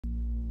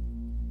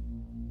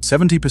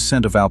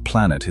70% of our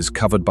planet is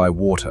covered by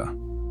water.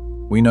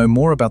 We know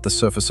more about the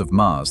surface of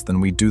Mars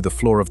than we do the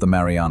floor of the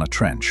Mariana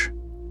Trench.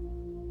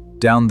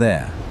 Down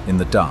there, in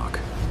the dark,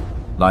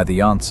 lie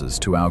the answers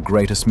to our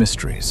greatest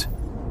mysteries.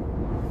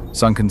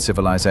 Sunken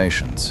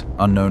civilizations,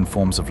 unknown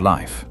forms of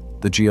life,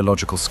 the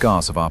geological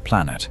scars of our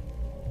planet.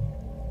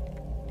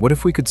 What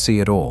if we could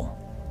see it all,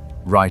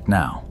 right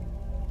now?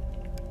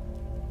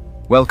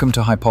 Welcome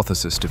to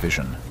Hypothesis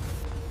Division.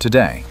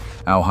 Today,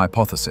 our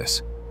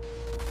hypothesis.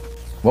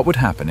 What would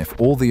happen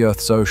if all the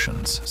Earth's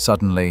oceans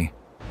suddenly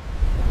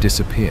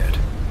disappeared?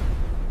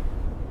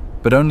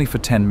 But only for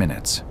 10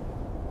 minutes.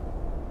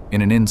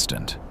 In an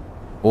instant,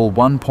 all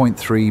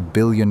 1.3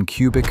 billion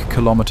cubic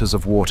kilometers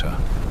of water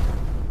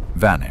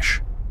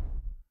vanish.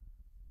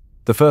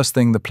 The first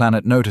thing the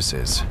planet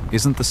notices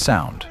isn't the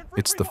sound,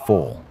 it's the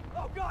fall.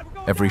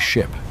 Every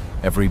ship,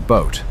 every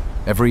boat,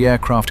 every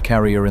aircraft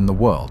carrier in the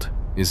world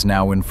is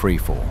now in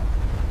freefall.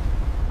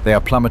 They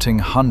are plummeting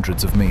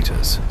hundreds of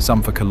meters,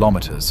 some for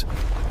kilometers,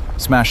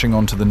 smashing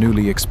onto the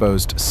newly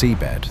exposed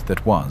seabed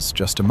that was,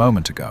 just a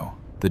moment ago,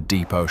 the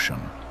deep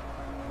ocean.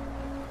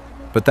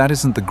 But that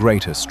isn't the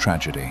greatest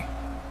tragedy.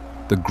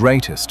 The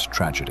greatest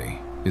tragedy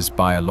is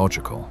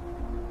biological.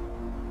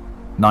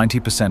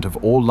 90% of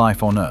all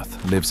life on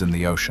Earth lives in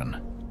the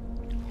ocean.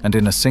 And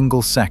in a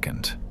single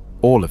second,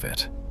 all of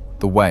it,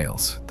 the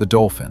whales, the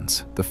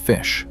dolphins, the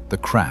fish, the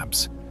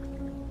crabs,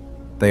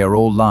 they are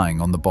all lying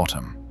on the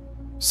bottom,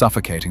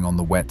 suffocating on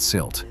the wet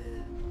silt.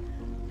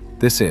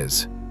 This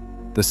is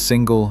the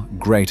single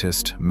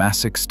greatest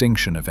mass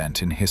extinction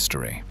event in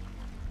history.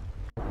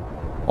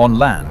 On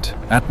land,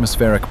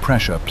 atmospheric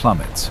pressure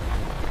plummets.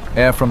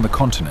 Air from the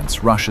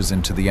continents rushes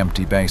into the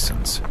empty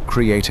basins,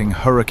 creating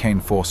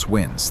hurricane-force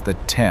winds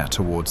that tear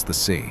towards the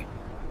sea.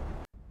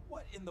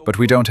 But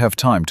we don't have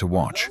time to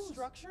watch.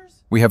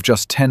 We have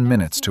just 10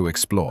 minutes to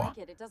explore,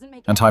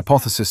 and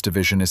Hypothesis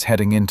Division is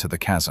heading into the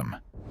chasm.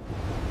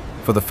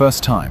 For the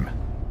first time,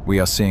 we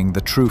are seeing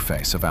the true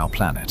face of our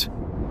planet.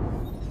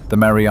 The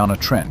Mariana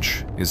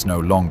Trench is no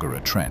longer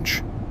a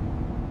trench.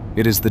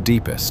 It is the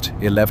deepest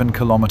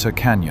 11-kilometer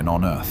canyon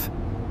on Earth,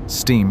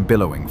 steam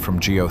billowing from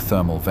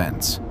geothermal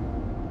vents.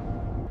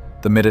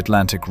 The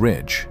Mid-Atlantic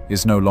Ridge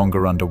is no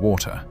longer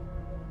underwater.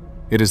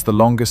 It is the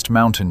longest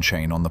mountain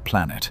chain on the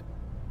planet,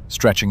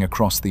 stretching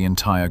across the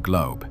entire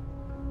globe.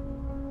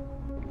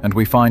 And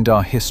we find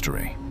our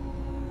history,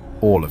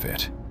 all of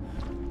it.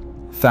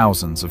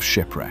 Thousands of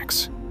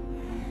shipwrecks.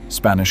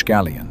 Spanish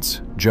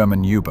galleons,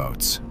 German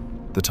U-boats,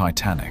 the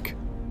Titanic.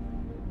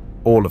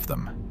 All of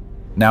them,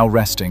 now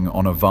resting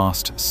on a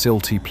vast,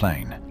 silty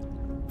plain,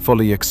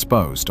 fully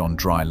exposed on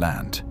dry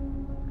land.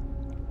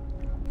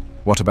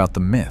 What about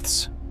the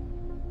myths?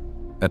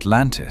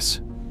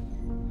 Atlantis?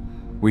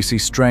 We see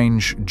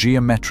strange,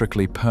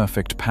 geometrically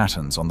perfect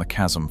patterns on the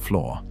chasm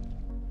floor.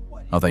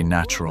 Are they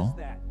natural,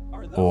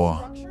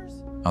 or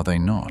are they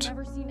not?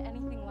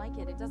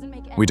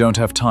 We don't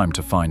have time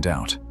to find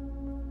out.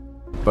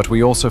 But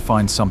we also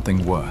find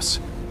something worse.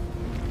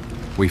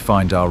 We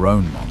find our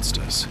own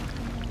monsters.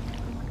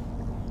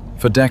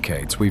 For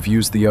decades, we've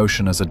used the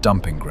ocean as a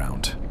dumping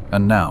ground,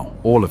 and now,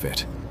 all of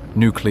it,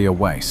 nuclear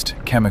waste,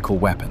 chemical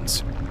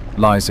weapons,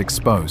 lies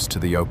exposed to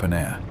the open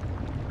air.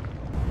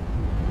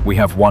 We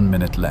have 1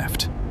 minute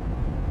left.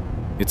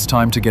 It's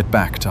time to get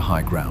back to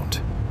high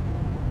ground.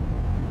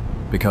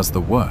 Because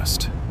the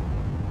worst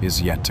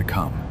is yet to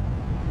come.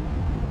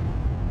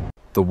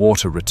 The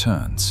water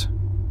returns.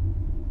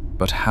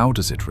 But how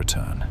does it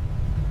return?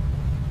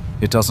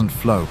 It doesn't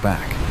flow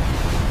back.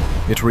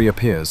 It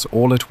reappears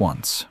all at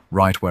once,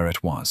 right where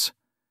it was.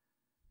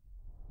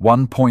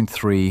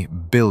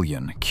 1.3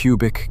 billion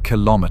cubic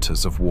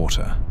kilometers of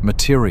water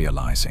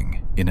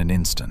materializing in an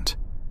instant.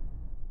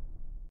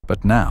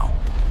 But now,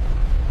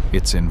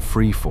 it's in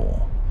free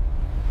fall.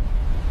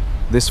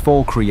 This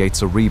fall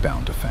creates a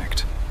rebound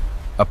effect,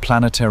 a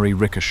planetary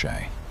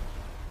ricochet.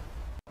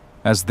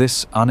 As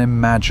this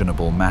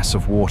unimaginable mass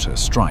of water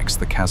strikes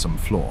the chasm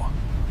floor,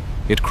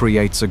 it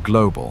creates a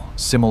global,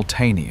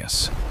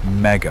 simultaneous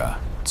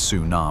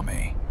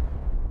Mega-Tsunami.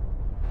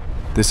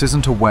 This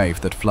isn't a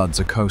wave that floods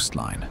a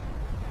coastline.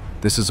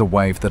 This is a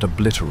wave that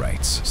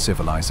obliterates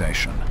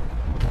civilization.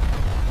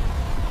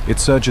 It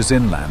surges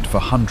inland for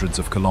hundreds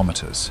of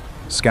kilometers,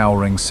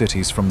 scouring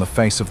cities from the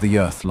face of the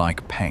Earth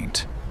like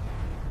paint.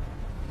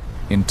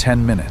 In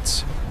 10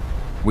 minutes,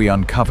 we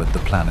uncovered the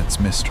planet's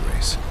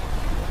mysteries.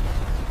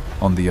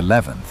 On the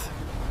 11th,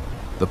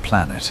 the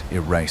planet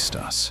erased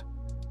us.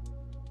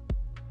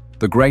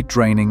 The Great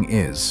Draining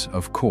is,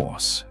 of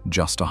course,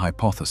 just a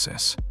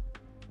hypothesis.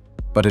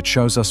 But it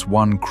shows us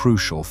one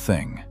crucial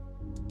thing.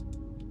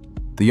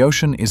 The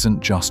ocean isn't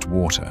just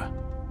water.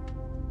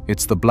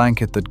 It's the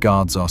blanket that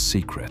guards our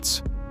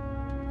secrets.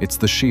 It's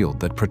the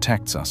shield that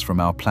protects us from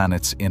our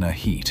planet's inner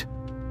heat.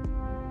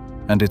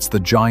 And it's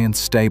the giant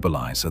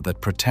stabilizer that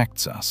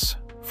protects us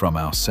from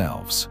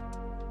ourselves.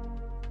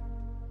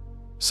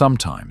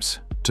 Sometimes,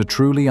 to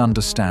truly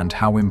understand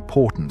how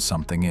important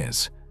something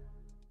is,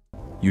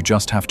 you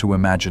just have to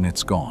imagine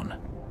it's gone.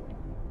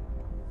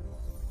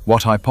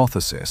 What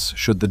hypothesis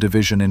should the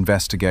division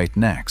investigate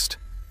next?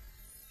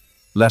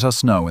 Let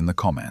us know in the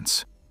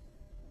comments.